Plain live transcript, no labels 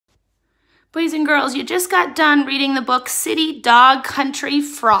Boys and girls, you just got done reading the book City Dog, Country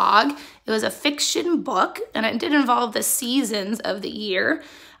Frog. It was a fiction book, and it did involve the seasons of the year.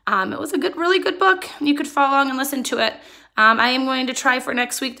 It was a really good book. You could follow along and listen to it. I am going to try for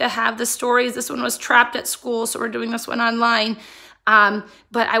next week to have the stories. This one was trapped at school, so we're doing this one online.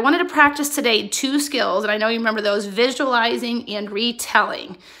 But I wanted to practice today 2 skills, and I know you remember those, visualizing and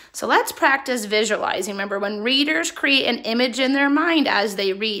retelling. So let's practice visualizing. Remember, when readers create an image in their mind as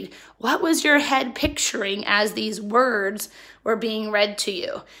they read, what was your head picturing as these words were being read to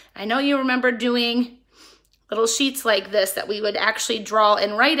you? I know you remember doing little sheets like this that we would actually draw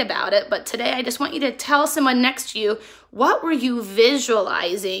and write about it, but today I just want you to tell someone next to you, what were you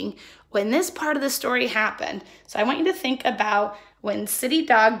visualizing when this part of the story happened? So I want you to think about when City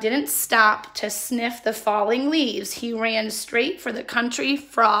Dog didn't stop to sniff the falling leaves. He ran straight for the Country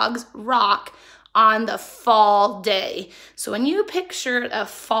Frog's rock on the fall day. So when you pictured a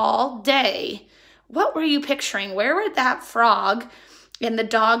fall day, what were you picturing? Where would that frog and the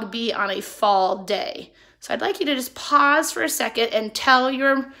dog be on a fall day? So I'd like you to just pause for a second and tell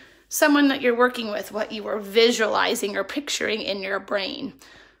someone that you're working with what you were visualizing or picturing in your brain.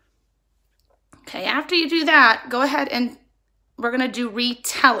 Okay, after you do that, go ahead and we're going to do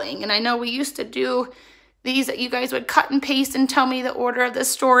retelling. And I know we used to do these that you guys would cut and paste and tell me the order of the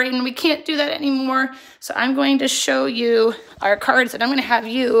story, and we can't do that anymore. So I'm going to show you our cards, and I'm going to have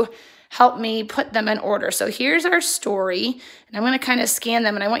you help me put them in order. So here's our story, and I'm going to kind of scan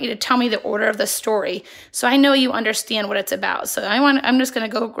them, and I want you to tell me the order of the story so I know you understand what it's about. So I'm just going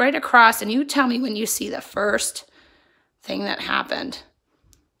to go right across, and you tell me when you see the first thing that happened.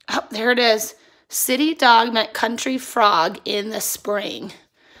 Oh, there it is. City Dog met Country Frog in the spring.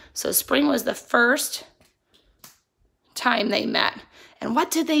 So spring was the first time they met. And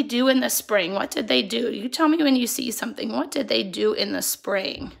what did they do in the spring? What did they do? You tell me when you see something. What did they do in the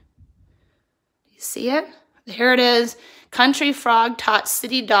spring? You see it? There it is. Country Frog taught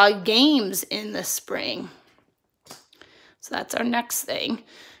City Dog games in the spring. So that's our next thing.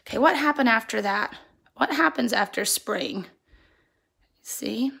 Okay, what happened after that? What happens after spring?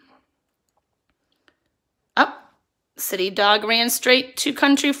 See? Oh, City Dog ran straight to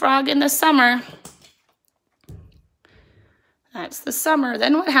Country Frog in the summer. That's the summer.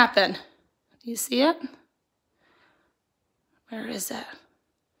 Then what happened? Do you see it? Where is it?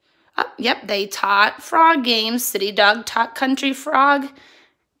 Oh, yep, they taught frog games. City Dog taught Country Frog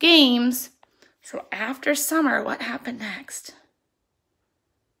games. So after summer, what happened next?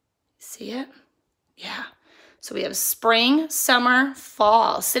 See it? Yeah. So we have spring, summer,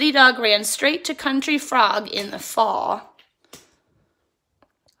 fall. City Dog ran straight to Country Frog in the fall.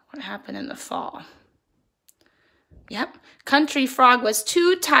 What happened in the fall? Yep. Country Frog was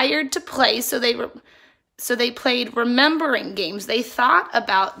too tired to play, so they played remembering games. They thought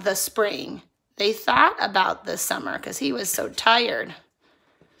about the spring. They thought about the summer because he was so tired.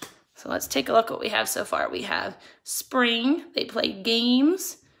 So let's take a look at what we have so far. We have spring. They played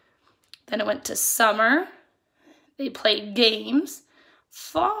games. Then it went to summer. They played games.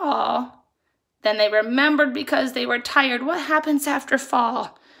 Fall. Then they remembered because they were tired. What happens after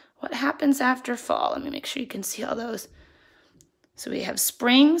fall? What happens after fall? Let me make sure you can see all those. So we have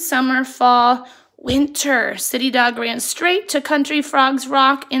spring, summer, fall, winter. City Dog ran straight to Country Frog's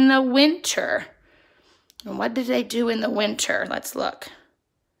rock in the winter. And what did they do in the winter? Let's look.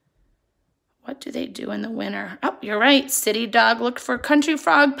 What do they do in the winter? Oh, you're right. City Dog looked for Country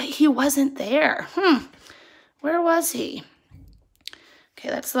Frog, but he wasn't there. Where was he?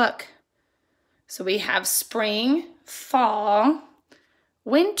 Okay, let's look. So we have spring, fall,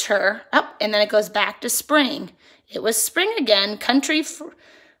 winter, and then it goes back to spring. It was spring again.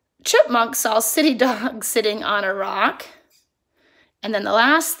 Chipmunk saw City Dog sitting on a rock. And then the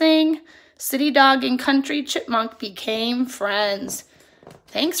last thing, City Dog and Country Chipmunk became friends.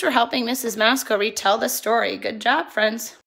 Thanks for helping Mrs. Masco retell the story. Good job, friends.